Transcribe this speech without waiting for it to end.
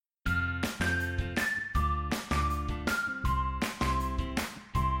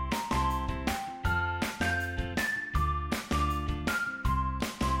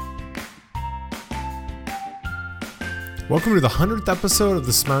Welcome to the 100th episode of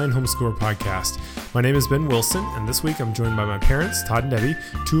the Smiling Homeschooler Podcast. My name is Ben Wilson, and this week I'm joined by my parents, Todd and Debbie,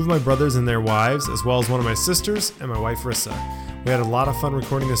 two of my brothers and their wives, as well as one of my sisters and my wife, Rissa. We had a lot of fun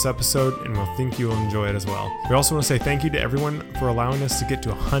recording this episode, and we'll think you will enjoy it as well. We also want to say thank you to everyone for allowing us to get to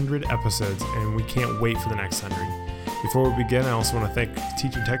 100 episodes, and we can't wait for the next 100. Before we begin, I also want to thank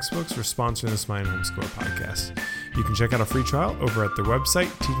Teaching Textbooks for sponsoring the Smiling Homeschooler Podcast. You can check out a free trial over at their website,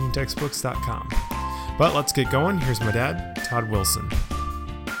 teachingtextbooks.com. But let's get going. Here's my dad, Todd Wilson.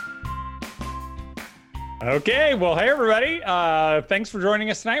 Okay, well, hey, everybody. Thanks for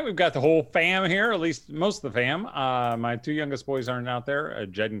joining us tonight. We've got the whole fam here, at least most of the fam. My two youngest boys aren't out there,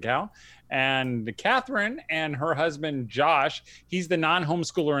 Jed and Cal. And Catherine and her husband, Josh, he's the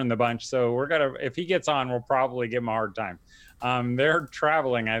non-homeschooler in the bunch. So we're going to, if he gets on, we'll probably give him a hard time. They're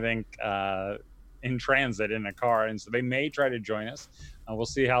traveling, I think, in transit in a car. And so they may try to join us. We'll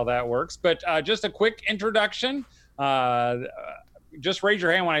see how that works. But just a quick introduction. Just raise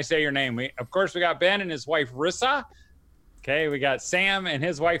your hand when I say your name. Of course, we got Ben and his wife, Rissa. Okay, we got Sam and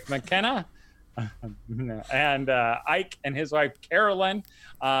his wife, McKenna. And Ike and his wife, Carolyn.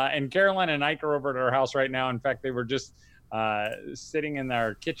 And Carolyn and Ike are over at our house right now. In fact, they were just sitting in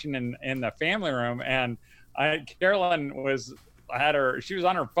our kitchen in the family room. And Carolyn she was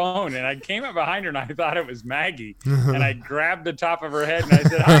on her phone, and I came up behind her and I thought it was Maggie. And I grabbed the top of her head and I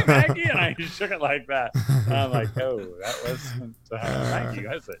said, "Hi, Maggie." And I shook it like that. And I'm like, "Oh, that wasn't Maggie,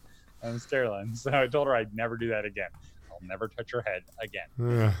 was it?" That was Carolyn. So I told her I'd never do that again. I'll never touch her head again.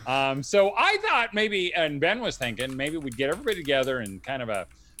 So I thought maybe, and Ben was thinking, maybe we'd get everybody together and kind of a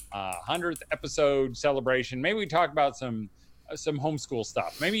 100th episode celebration. Maybe we talk about some homeschool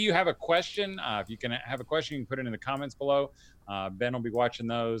stuff. Maybe you have a question. If you can have a question, you can put it in the comments below. Ben will be watching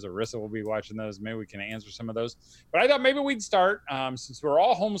those, or Rissa will be watching those. Maybe we can answer some of those. But I thought maybe we'd start, since we're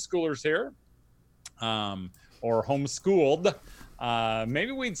all homeschoolers here, or homeschooled,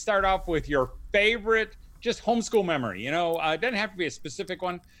 maybe we'd start off with your favorite just homeschool memory. You know, it doesn't have to be a specific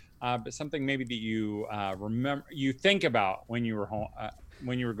one, but something maybe that you remember, you think about when you were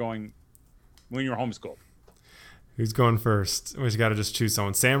homeschooled. Who's going first? We just got to just choose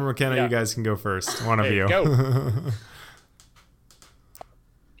someone. Sam or McKenna, You guys can go first. One of you. Go.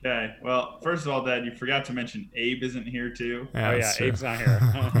 Okay. Well, first of all, Dad, you forgot to mention Abe isn't here too. Yeah, Abe's not here.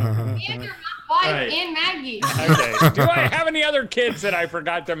 And your wife and Maggie. Okay. Do I have any other kids that I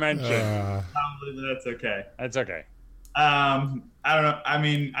forgot to mention? Probably, but that's okay. That's okay. I don't know. I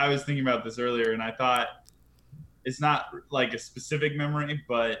mean, I was thinking about this earlier, and I thought it's not like a specific memory,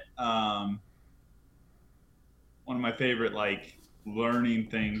 but one of my favorite learning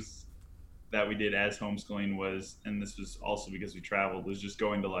things that we did as homeschooling was, and this was also because we traveled, was just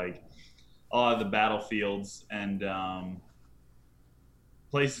going to a lot of the battlefields and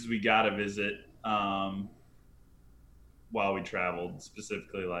places we got to visit while we traveled.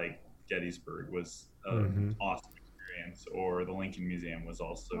 Specifically, Gettysburg was an awesome experience, or the Lincoln Museum was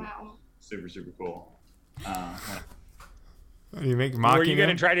also super, super cool. You make mocking. Were you going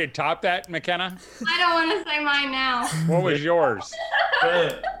to try to top that, McKenna? I don't want to say mine now. What was yours?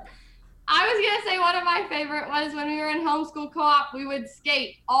 I was going to say one of my favorite was when we were in homeschool co-op, we would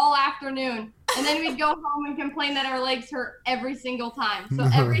skate all afternoon. And then we'd go home and complain that our legs hurt every single time. So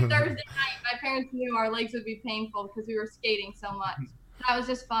every Thursday night, my parents knew our legs would be painful because we were skating so much. That was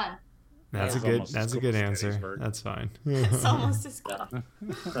just fun. That's a good answer. That's fine. It's almost as good.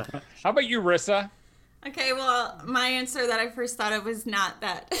 How about you, Rissa? Okay, well, my answer that I first thought of was not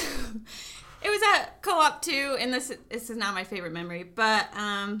that. It was at co-op too, and this is not my favorite memory, but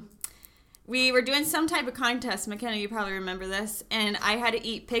we were doing some type of contest. McKenna, you probably remember this, and I had to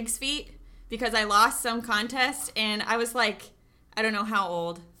eat pig's feet because I lost some contest, and I was I don't know how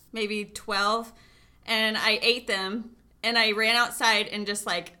old, maybe 12, and I ate them, and I ran outside and just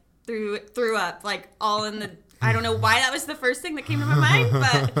threw up all in the. I don't know why that was the first thing that came to my mind,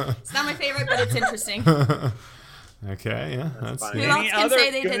 but it's not my favorite, but it's interesting. Okay, yeah, that's Who else can say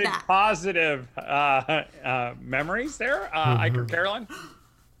they did that? Positive memories there, Ike or Carolyn?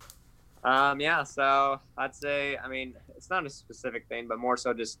 Yeah, so I'd say, it's not a specific thing, but more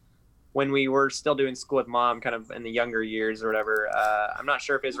so just when we were still doing school with Mom, kind of in the younger years or whatever. I'm not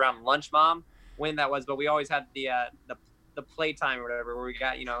sure if it was around lunch, Mom, when that was, but we always had the playtime or whatever, where we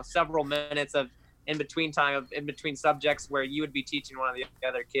got, several minutes of in between subjects where you would be teaching one of the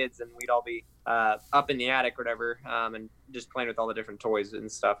other kids and we'd all be up in the attic or whatever, and just playing with all the different toys and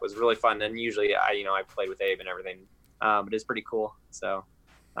stuff was really fun. And usually I played with Abe and everything, but it's pretty cool. So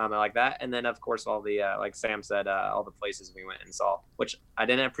I like that. And then of course all the like Sam said, all the places we went and saw, which I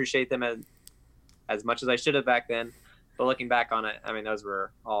didn't appreciate them as much as I should have back then, but looking back on it, those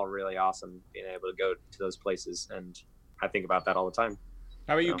were all really awesome, being able to go to those places and I think about that all the time.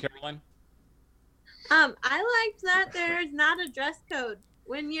 How about you, No. Carolyn? I liked that there's not a dress code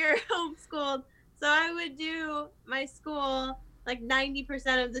when you're homeschooled. So I would do my school like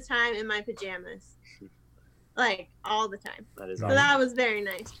 90% of the time in my pajamas. Like all the time. That is So Right. that was very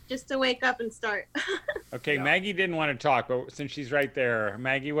nice. Just to wake up and start. Okay, Yeah. Maggie didn't want to talk, but since she's right there,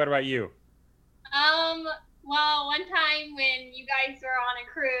 Maggie, what about you? Well, one time when you guys were on a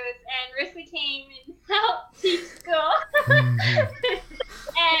cruise and Rissa came and helped teach school,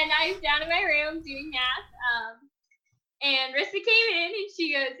 and I was down in my room doing math, and Rissa came in and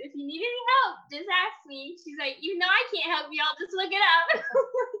she goes, "If you need any help, just ask me." She's like, "You know I can't help you, I'll just look it up."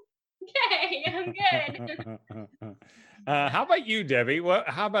 Okay, I'm good. How about you, Debbie?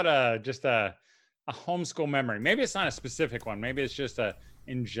 How about just a homeschool memory? Maybe it's not a specific one. Maybe it's just a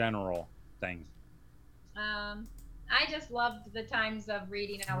in general thing. I just loved the times of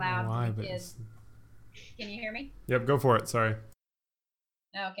reading aloud Why, to the but kids. Can you hear me? Yep, go for it. Sorry.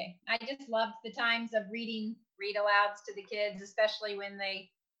 Okay. I just loved the times of read alouds to the kids, especially when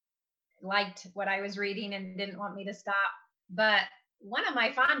they liked what I was reading and didn't want me to stop. But one of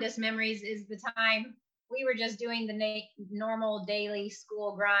my fondest memories is the time we were just doing the normal daily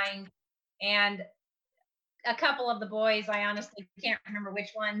school grind. And a couple of the boys, I honestly can't remember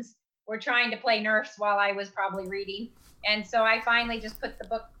which ones, were trying to play Nerfs while I was probably reading. And so I finally just put the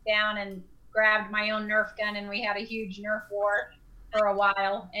book down and grabbed my own Nerf gun, and we had a huge Nerf war for a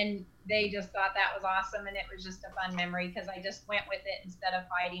while. And they just thought that was awesome, and it was just a fun memory because I just went with it instead of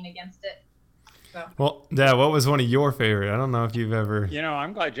fighting against it. So. Well, Dad, what was one of your favorite? I don't know if you've ever. You know,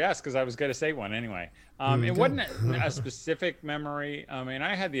 I'm glad you asked because I was going to say one anyway. It wasn't a specific memory. I mean,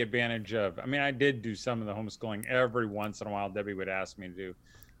 I had the advantage of, I did do some of the homeschooling every once in a while. Debbie would ask me to do.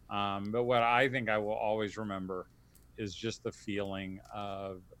 But what I think I will always remember is just the feeling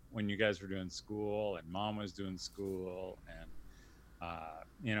of when you guys were doing school and Mom was doing school,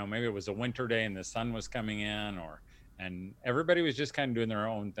 and maybe it was a winter day and the sun was coming in, and everybody was just kind of doing their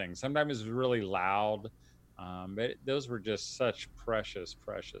own thing. Sometimes it was really loud, but those were just such precious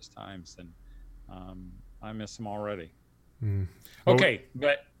times, and I miss them already. Mm. Well, Okay,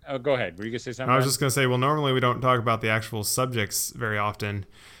 but go ahead. Were you gonna say something? I was just gonna say, well, normally we don't talk about the actual subjects very often.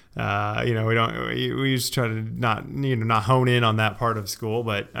 We just try to not hone in on that part of school.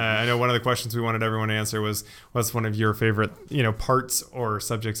 But I know one of the questions we wanted everyone to answer was, what's one of your favorite, parts or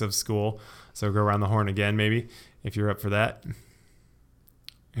subjects of school? So go around the horn again, maybe, if you're up for that.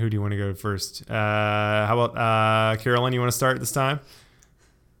 Who do you want to go first? How about Carolyn? You want to start this time?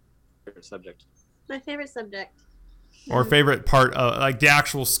 Favorite subject. My favorite subject. Or favorite part of, like, the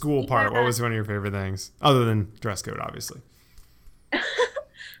actual school part? What was one of your favorite things, other than dress code, obviously?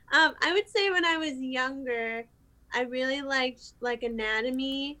 I would say when I was younger, I really liked like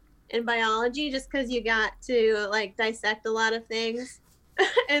anatomy and biology, just because you got to like dissect a lot of things,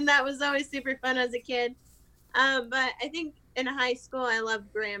 and that was always super fun as a kid. But I think in high school, I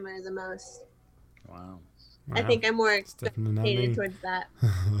loved grammar the most. Wow. I think I'm more It's definitely not me. gravitated towards that.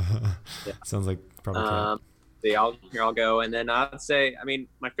 Sounds like probably Kat. Here I'll go, and then I'd say,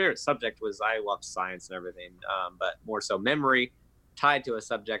 my favorite subject was, I loved science and everything, but more so memory tied to a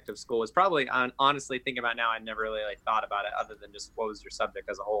subject of school was probably, honestly thinking about now, I never really thought about it other than just what was your subject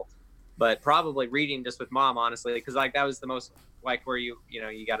as a whole, but probably reading just with Mom, honestly, because that was the most where you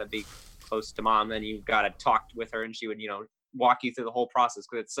got to be close to Mom, and you got to talk with her, and she would walk you through the whole process,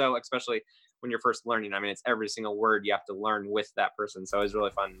 because it's so, especially when you're first learning, it's every single word you have to learn with that person, so it was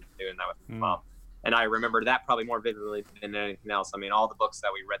really fun doing that with Mom. And I remember that probably more vividly than anything else. All the books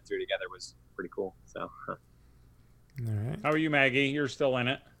that we read through together was pretty cool. So. All right. How are you, Maggie? You're still in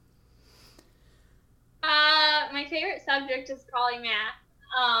it. My favorite subject is probably math.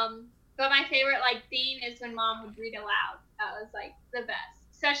 But my favorite theme is when Mom would read aloud. That was the best,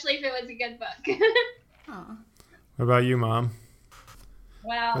 especially if it was a good book. Aw. What about you, Mom?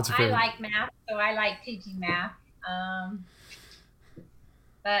 Well, What's your I favorite? like math, so I like teaching math.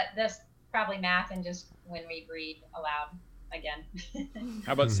 But this probably math and just when we read aloud again.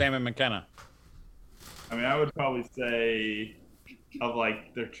 How about Sam and McKenna? I would probably say of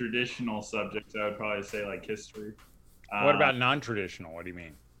the traditional subjects, I would probably say history. What about non-traditional? What do you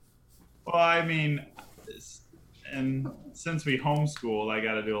mean? Well, and since we homeschool, I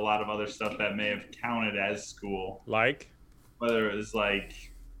got to do a lot of other stuff that may have counted as school. Like? Whether it was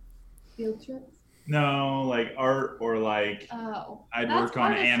Field trips? no, art or Oh. I'd that's work on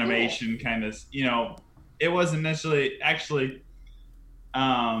part of animation kind of, it wasn't necessarily actually,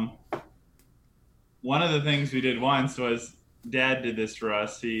 one of the things we did once was Dad did this for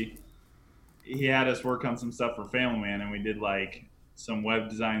us. He had us work on some stuff for Family Man, and we did some web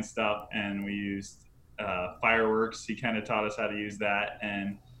design stuff, and we used fireworks. He kind of taught us how to use that,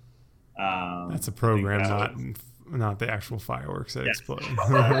 and that's a program, that not the actual fireworks that explode.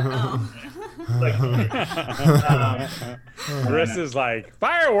 Chris is like,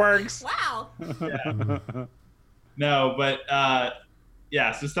 fireworks. Wow. Yeah. No, but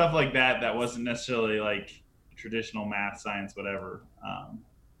yeah, so stuff like that wasn't necessarily like traditional math, science, whatever.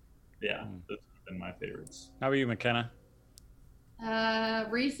 Yeah, those have been my favorites. How about you, McKenna?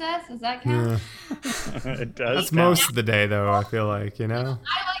 Recess, does that count? It does. That's count. most of the day, though. I feel like, you know.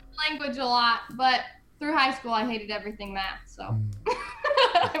 I like language a lot, but through high school I hated everything math, so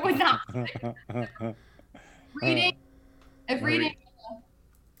I would not. Reading, if reading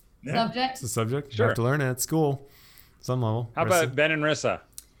is a subject. It's a subject. Sure. You have to learn it at school, some level. How about Ben and Rissa?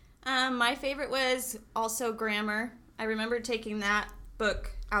 My favorite was also grammar. I remember taking that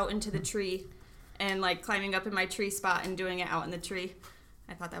book out into the tree and like climbing up in my tree spot and doing it out in the tree.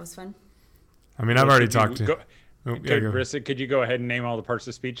 I thought that was fun. I mean, I've already talked to. Rissa, could you go ahead and name all the parts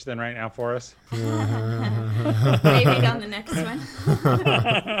of speech then right now for us? Maybe on the next one.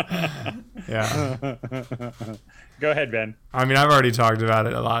 Yeah. Go ahead, Ben. I mean, I've already talked about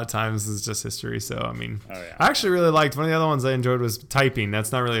it a lot of times. It's just history. So, I mean, Oh, yeah. I actually really liked one of the other ones I enjoyed was typing.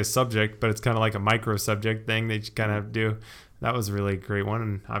 That's not really a subject, but it's kind of like a micro subject thing that you kind of do. That was a really great one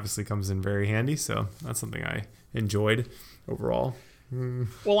and obviously comes in very handy. So that's something I enjoyed overall.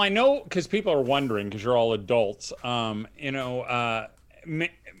 Well, I know because people are wondering because you're all adults.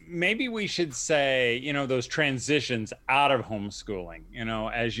 Maybe we should say, those transitions out of homeschooling,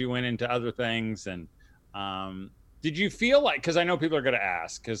 as you went into other things. And did you feel like, because I know people are going to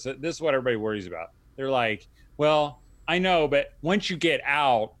ask, because this is what everybody worries about. They're like, well, I know, but once you get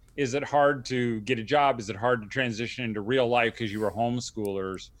out, is it hard to get a job? Is it hard to transition into real life because you were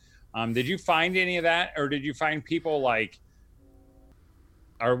homeschoolers? Did you find any of that? Or did you find people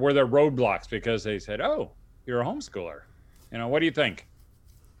or were there roadblocks because they said, oh, you're a homeschooler? What do you think?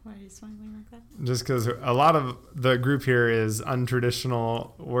 Why are you smiling like that? Just because a lot of the group here is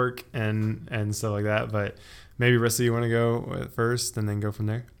untraditional work and stuff like that. But maybe, Rissa, you want to go first and then go from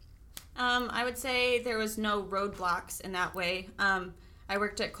there? I would say there was no roadblocks in that way. I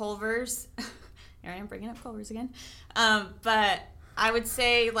worked at Culver's. Here I am bringing up Culver's again. But I would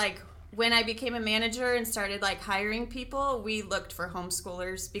say, when I became a manager and started, hiring people, we looked for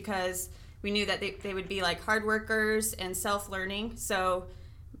homeschoolers because we knew that they would be, hard workers and self-learning. So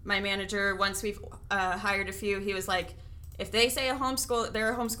my manager, once we've hired a few, he was like, if they say they're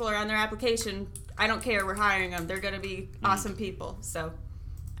a homeschooler on their application, I don't care, we're hiring them. They're going to be awesome people. So,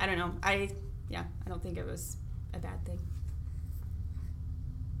 I don't know. I don't think it was a bad thing.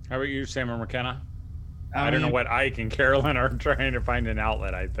 How about you, Sam or McKenna? I don't know what Ike and Carolyn are trying to find an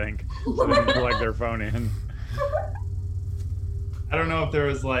outlet, I think, so they can plug their phone in. I don't know if there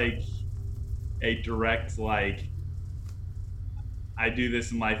was a direct I do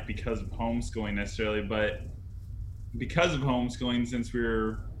this in life because of homeschooling necessarily, but because of homeschooling, since we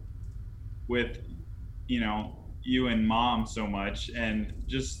were with, you and Mom so much, and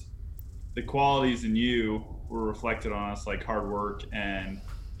just the qualities in you were reflected on us, like hard work and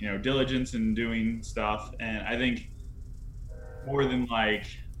diligence in doing stuff. And I think more than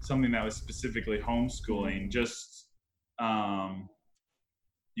something that was specifically homeschooling, just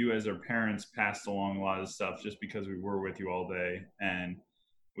you as our parents passed along a lot of stuff just because we were with you all day and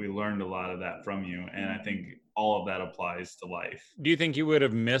we learned a lot of that from you. And I think all of that applies to life. Do you think you would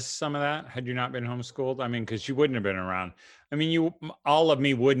have missed some of that had you not been homeschooled? I mean, because you wouldn't have been around. I mean, all of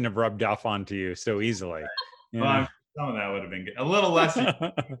me wouldn't have rubbed off onto you so easily. Well, some of that would have been good. A little less.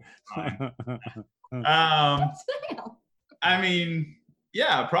 I mean,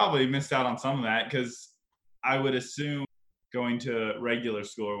 yeah, probably missed out on some of that because I would assume going to regular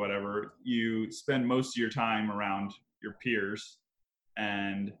school or whatever, you spend most of your time around your peers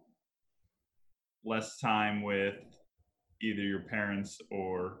and less time with either your parents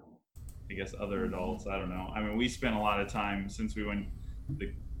or I guess other adults. I don't know. I mean, we spent a lot of time since we went to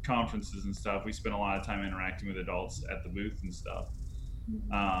the conferences and stuff. We spent a lot of time interacting with adults at the booth and stuff.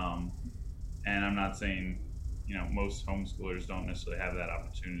 And I'm not saying, most homeschoolers don't necessarily have that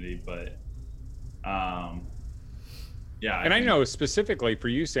opportunity, but yeah. And I know specifically for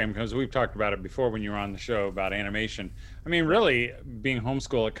you, Sam, because we've talked about it before when you were on the show about animation. I mean, really being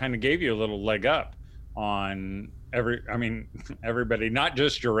homeschooled, it kind of gave you a little leg up on everybody, not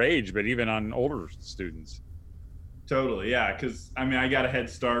just your age, but even on older students. Totally. Yeah. Cause I got a head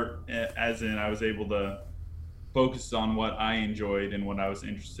start as in I was able to focus on what I enjoyed and what I was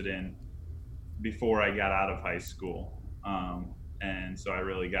interested in before I got out of high school. And so I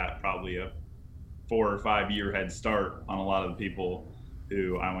really got probably a 4 or 5 year head start on a lot of the people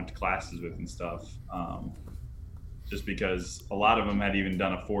who I went to classes with and stuff. Just because a lot of them had even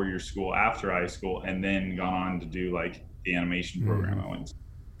done a 4-year school after high school and then gone on to do like the animation program I went to.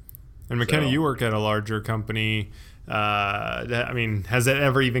 And McKenna, So- you work at a larger company. I mean, has it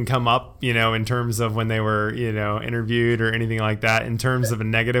ever even come up, in terms of when they were, interviewed or anything like that, in terms of a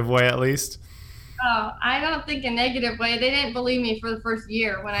negative way at least? Oh, I don't think a negative way. They didn't believe me for the first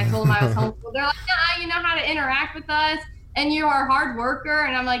year when I told them I was homeschooled. They're like, yeah, you know how to interact with us and you are a hard worker.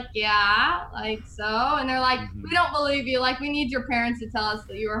 And I'm like, yeah, like so. And they're like, we don't believe you. Like, we need your parents to tell us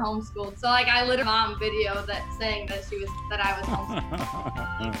that you were homeschooled. So like I literally mom video that saying that I was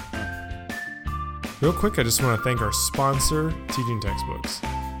homeschooled. Real quick, I just want to thank our sponsor, Teaching Textbooks.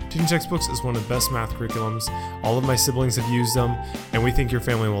 Teaching Textbooks is one of the best math curriculums. All of my siblings have used them, and we think your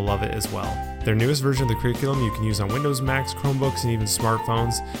family will love it as well. Their newest version of the curriculum you can use on Windows, Macs, Chromebooks, and even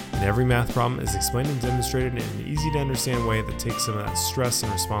smartphones, and every math problem is explained and demonstrated in an easy-to-understand way that takes some of that stress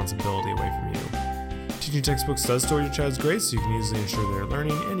and responsibility away from you. Teaching Textbooks does store your child's grades, so you can easily ensure they're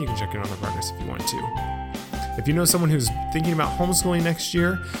learning, and you can check in on their progress if you want to. If you know someone who's thinking about homeschooling next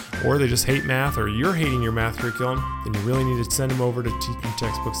year, or they just hate math, or you're hating your math curriculum, then you really need to send them over to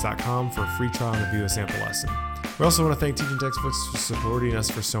teachingtextbooks.com for a free trial and view a sample lesson. We also want to thank Teaching Textbooks for supporting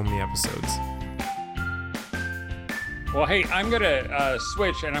us for so many episodes. Well, hey, I'm going to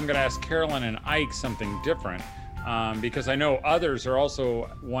switch, and I'm going to ask Carolyn and Ike something different, because I know others are also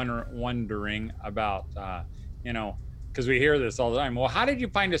wondering about, because we hear this all the time. Well, how did you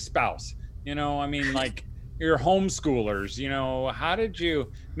find a spouse? I mean, like, you're homeschoolers, how did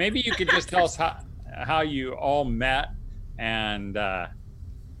you, maybe you could just tell us how you all met, and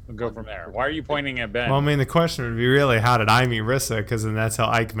we'll go from there. Why are you pointing at Ben? Well, I mean, the question would be really, how did I meet Rissa? Because then that's how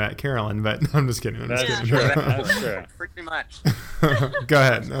Ike met Carolyn, but I'm just kidding. That's true. That's true. Pretty much. Go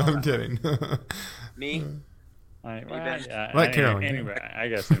ahead. No, I'm kidding. Me? Let Carolyn. Anyway, I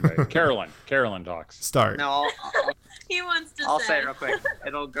guess anybody. Carolyn talks. Start. No, He wants to I'll say. say it real quick.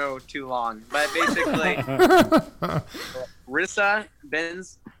 It'll go too long. But basically, Rissa,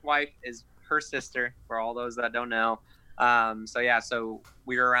 Ben's wife, is her sister, for all those that don't know. So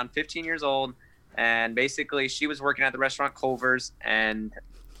we were around 15 years old, and basically she was working at the restaurant Culver's, and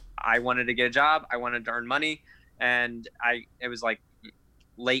I wanted to get a job. I wanted to earn money, and it was like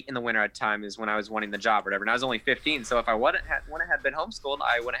late in the winter at time is when I was wanting the job or whatever, and I was only 15. So if I wouldn't have been homeschooled,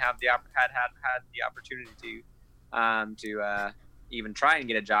 I wouldn't have had the opportunity to even try and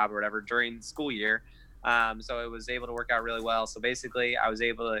get a job or whatever during the school year. So it was able to work out really well. So basically, I was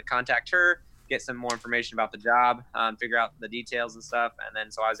able to contact her, get some more information about the job, figure out the details and stuff, and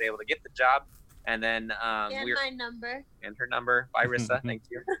then so I was able to get the job. And then My number. and her number by Rissa, thank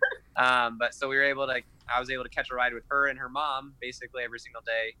you. But so I was able to catch a ride with her and her mom basically every single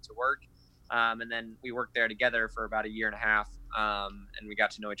day to work. And then we worked there together for about a year and a half, and we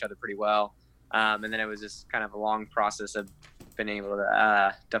got to know each other pretty well. And then it was just kind of a long process of being able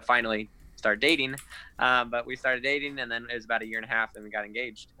to finally start dating. But we started dating, and then it was about a year and a half, and we got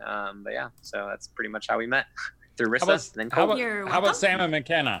engaged. But yeah, so that's pretty much how we met. Through Rissa, and then Cole. How about Sam and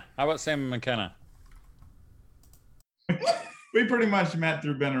McKenna? We pretty much met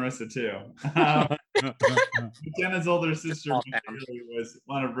through Ben and Rissa too. McKenna's older sister was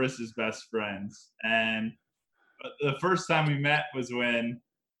one of Rissa's best friends, and the first time we met was when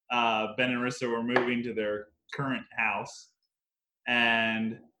Ben and Rissa were moving to their current house,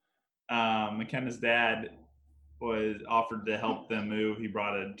 and McKenna's dad was offered to help them move. He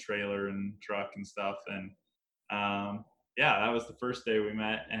brought a trailer and truck and stuff, and that was the first day we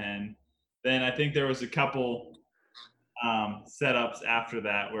met. And then I think there was a couple setups after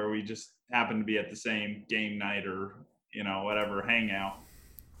that where we just happened to be at the same game night or whatever hangout.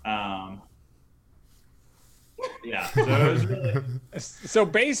 So it was really. So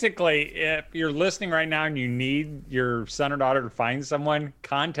basically, if you're listening right now and you need your son or daughter to find someone,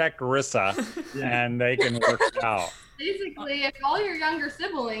 contact Rissa, and they can work it out. Basically, if all your younger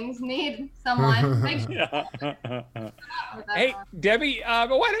siblings need someone, make sure. Hey, Debbie, why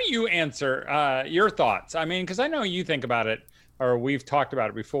don't you answer your thoughts? I mean, because I know you think about it, or we've talked about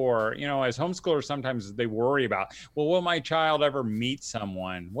it before. As homeschoolers, sometimes they worry about, well, will my child ever meet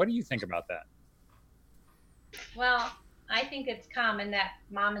someone? What do you think about that? Well, I think it's common that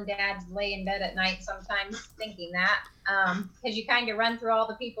mom and dads lay in bed at night sometimes thinking that, because you kind of run through all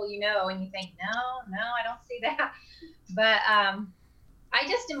the people and you think, no, I don't see that. But I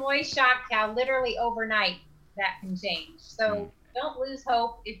just am always shocked how literally overnight that can change. So don't lose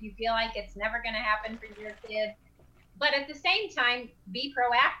hope if you feel like it's never going to happen for your kid. But at the same time, be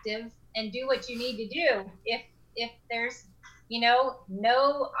proactive and do what you need to do. If there's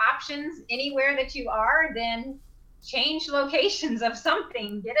no options anywhere that you are, then change locations of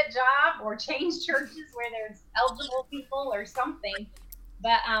something, get a job or change churches where there's eligible people or something.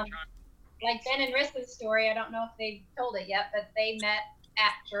 But like Ben and Rissa's story, I don't know if they've told it yet, but they met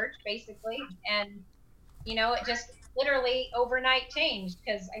at church basically. And, you know, it just literally overnight changed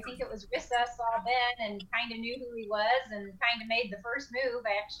because I think it was Rissa saw Ben and kind of knew who he was and kind of made the first move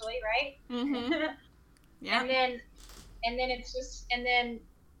actually, right? Mm-hmm. Yeah. And then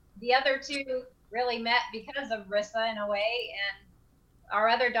the other two really met because of Rissa in a way. And our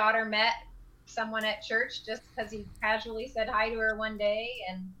other daughter met someone at church just because he casually said hi to her one day.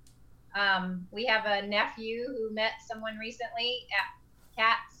 And we have a nephew who met someone recently at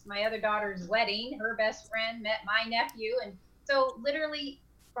Kat's, my other daughter's wedding. Her best friend met my nephew. And so literally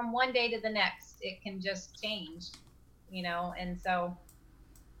from one day to the next, it can just change, you know? And so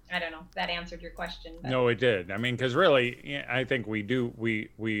I don't know if that answered your question. But. No, it did. I mean, because really, I think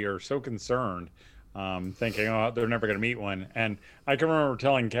we are so concerned, thinking, oh, they're never going to meet one. And I can remember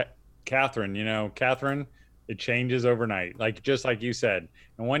telling Catherine, you know, Catherine, it changes overnight, like just like you said.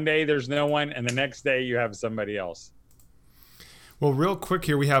 And one day there's no one, and the next day you have somebody else. Well, real quick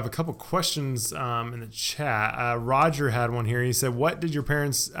here, we have a couple questions in the chat. Roger had one here. He said, what did your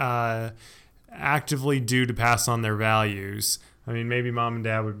parents actively do to pass on their values? I mean, maybe mom and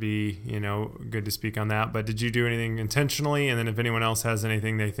dad would be, you know, good to speak on that. But did you do anything intentionally? And then if anyone else has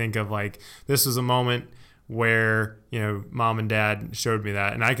anything they think of, like, this was a moment where, you know, mom and dad showed me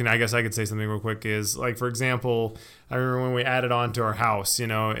that. And I guess I could say something real quick is, like, for example, I remember when we added on to our house, you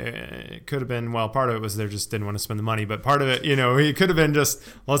know, it could have been, well, part of it was they just didn't want to spend the money. But part of it, you know, it could have been just,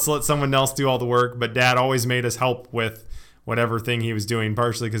 let's let someone else do all the work. But dad always made us help with whatever thing he was doing,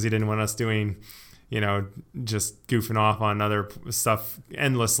 partially because he didn't want us doing, you know, just goofing off on other stuff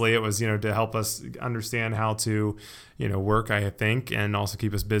endlessly. It was, you know, to help us understand how to, you know, work, I think, and also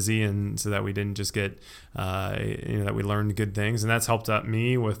keep us busy, and so that we didn't just get, you know, that we learned good things. And that's helped out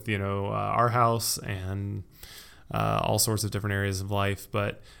me with, you know, our house and all sorts of different areas of life.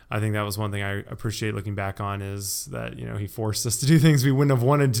 But I think that was one thing I appreciate looking back on, is that, you know, he forced us to do things we wouldn't have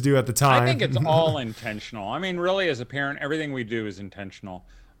wanted to do at the time. I think it's all intentional. I mean, really, as a parent, everything we do is intentional.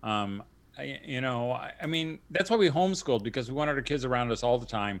 You know, I mean, that's why we homeschooled, because we wanted our kids around us all the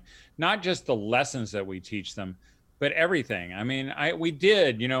time, not just the lessons that we teach them, but everything. I mean, we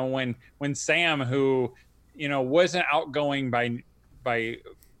did, you know, when Sam, who, you know, wasn't outgoing by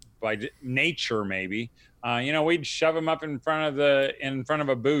nature, maybe, you know, we'd shove him up in front of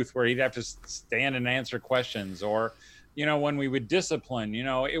a booth where he'd have to stand and answer questions. Or, you know, when we would discipline, you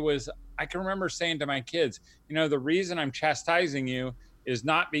know, I can remember saying to my kids, you know, the reason I'm chastising you is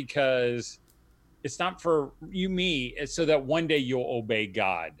not because it's not for me, it's so that one day you'll obey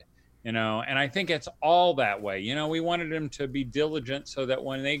God, you know. And I think it's all that way. You know, we wanted them to be diligent so that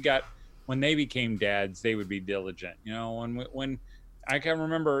when they became dads, they would be diligent. You know, when I can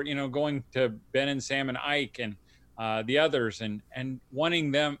remember, you know, going to Ben and Sam and Ike and the others and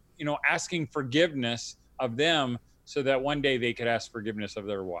wanting them, you know, asking forgiveness of them so that one day they could ask forgiveness of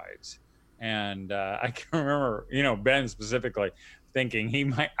their wives. And I can remember, you know, Ben specifically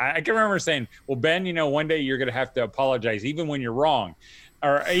thinking I can remember saying, well, Ben, you know, one day you're going to have to apologize even when you're wrong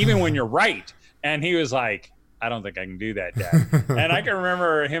or even when you're right. And he was like, I don't think I can do that, Dad. And I can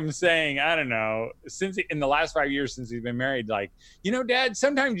remember him saying, I don't know, in the last 5 years since he's been married, like, you know, Dad,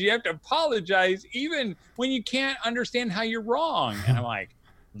 sometimes you have to apologize even when you can't understand how you're wrong. And I'm like,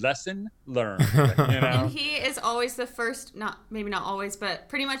 lesson learned, you know? And he is always the first, maybe not always, but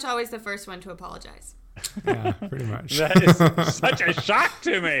pretty much always the first one to apologize. Yeah, pretty much. That is such a shock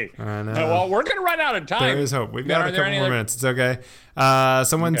to me. I know. Well, we're going to run out of time. There is hope. We've got a couple more minutes. It's okay.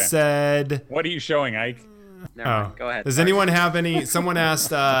 Someone said... What are you showing, Ike? No, go ahead. Does anyone have any? Someone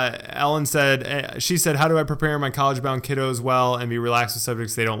asked, Ellen said, she said, how do I prepare my college-bound kiddos well and be relaxed with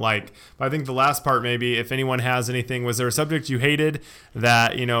subjects they don't like? But I think the last part, maybe, if anyone has anything, was there a subject you hated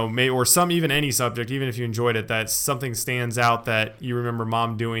that, you know, or even any subject, even if you enjoyed it, that something stands out that you remember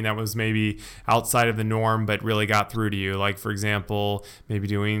mom doing that was maybe outside of the norm but really got through to you? Like, for example, maybe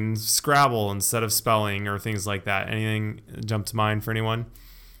doing Scrabble instead of spelling or things like that. Anything jump to mind for anyone?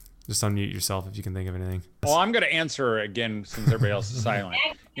 Just unmute yourself if you can think of anything. Well, I'm going to answer again since everybody else is silent.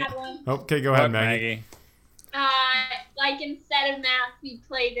 Okay, go ahead, Maggie. Like instead of math, we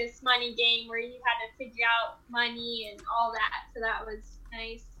played this money game where you had to figure out money and all that. So that was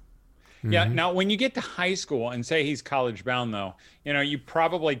nice. Yeah. Now, when you get to high school and say he's college bound, though, you know, you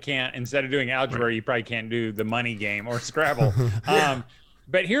probably can't, instead of doing algebra, you probably can't do the money game or Scrabble.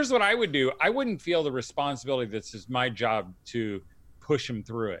 But here's what I would do. I wouldn't feel the responsibility that this is my job to push him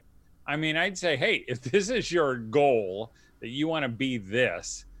through it. I mean, I'd say, hey, if this is your goal, that you want to be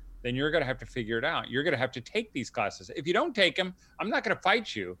this, then you're going to have to figure it out. You're going to have to take these classes. If you don't take them, I'm not going to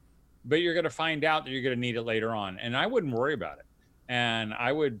fight you, but you're going to find out that you're going to need it later on. And I wouldn't worry about it. And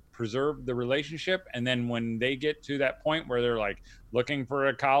I would preserve the relationship. And then when they get to that point where they're like looking for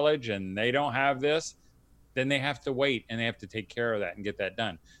a college and they don't have this, then they have to wait and they have to take care of that and get that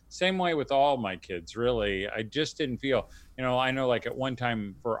done. Same way with all my kids, really. I just didn't feel, I know like at one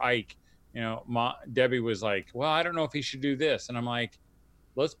time for Ike, Debbie was like, well, I don't know if he should do this. And I'm like,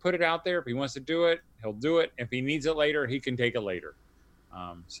 let's put it out there. If he wants to do it, he'll do it. If he needs it later, he can take it later.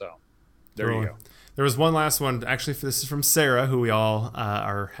 So there you go. There was one last one. Actually, this is from Sarah, who we all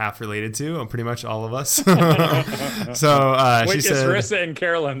are half related to, pretty much all of us. So she said, Rissa and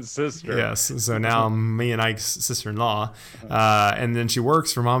Carolyn's sister. Yes. So now I'm me and Ike's sister-in-law, and then she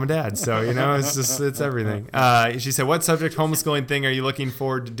works for mom and dad. So it's everything. She said, "What subject homeschooling thing are you looking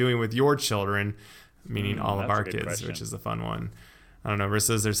forward to doing with your children?" Meaning all of our kids, question. Which is a fun one. I don't know,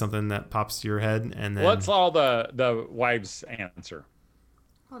 Rissa, is there something that pops to your head? And then let's all the wives answer.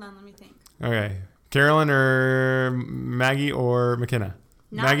 Hold on, let me think. Okay. Carolyn or Maggie or McKenna?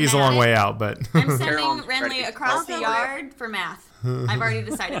 Not Maggie's Matt. a long way out, but I'm sending Renly across the yard for math. I've already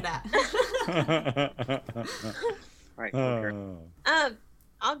decided that. Right.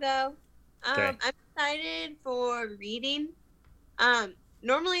 I'll go. Okay. I'm excited for reading.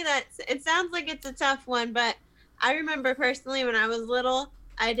 Normally it sounds like it's a tough one, but I remember personally when I was little,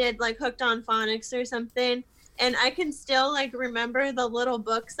 I did like Hooked on Phonics or something, and I can still like remember the little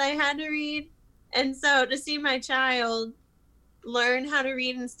books I had to read. And so to see my child learn how to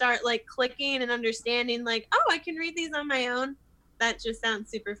read and start like clicking and understanding like, oh, I can read these on my own, that just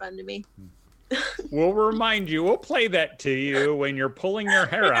sounds super fun to me. We'll remind you. We'll play that to you when you're pulling your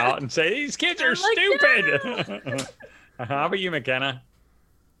hair out and say, these kids are stupid. How about you, McKenna?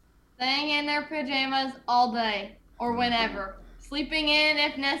 Staying in their pajamas all day or whenever. Sleeping in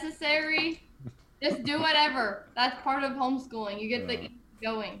if necessary. Just do whatever. That's part of homeschooling. You get the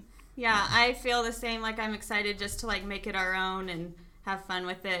going. Yeah, I feel the same. Like I'm excited just to like make it our own and have fun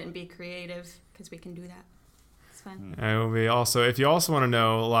with it and be creative because we can do that. It's fun. It will be also, if you also want to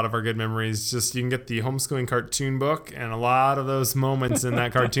know a lot of our good memories, just you can get the homeschooling cartoon book, and a lot of those moments in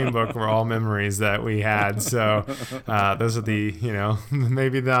that cartoon book were all memories that we had. So those are the,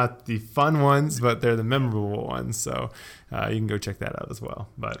 maybe not the fun ones, but they're the memorable ones. So you can go check that out as well.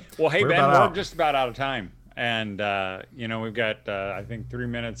 But hey, Ben, we're just about out of time. And, we've got, I think, 3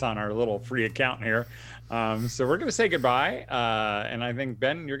 minutes on our little free account here. So we're going to say goodbye. And I think,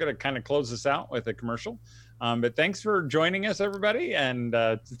 Ben, you're going to kind of close this out with a commercial. But thanks for joining us, everybody. And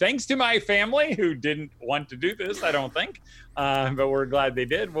thanks to my family who didn't want to do this, I don't think. But we're glad they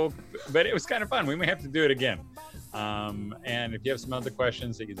did. But it was kind of fun. We may have to do it again. And if you have some other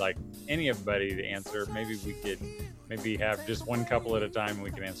questions that you'd like anybody to answer, maybe we could have just one couple at a time and we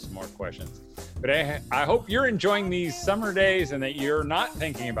can answer some more questions. But I hope you're enjoying these summer days and that you're not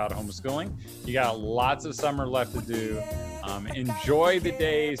thinking about homeschooling. You got lots of summer left to do. Enjoy the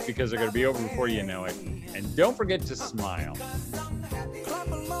days because they're going to be over before you know it. And don't forget to smile.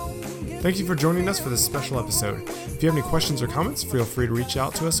 Thank you for joining us for this special episode. If you have any questions or comments, feel free to reach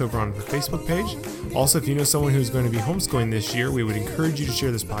out to us over on the Facebook page. Also, if you know someone who's going to be homeschooling this year, we would encourage you to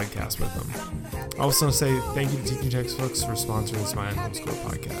share this podcast with them. I also want to say thank you to Teaching Textbooks for sponsoring the Smiling Homeschooler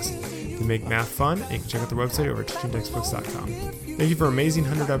podcast. To make math fun, you can check out their website over at teachingtextbooks.com. Thank you for amazing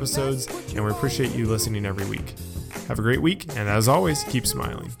 100 episodes, and we appreciate you listening every week. Have a great week, and as always, keep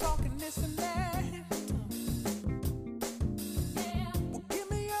smiling.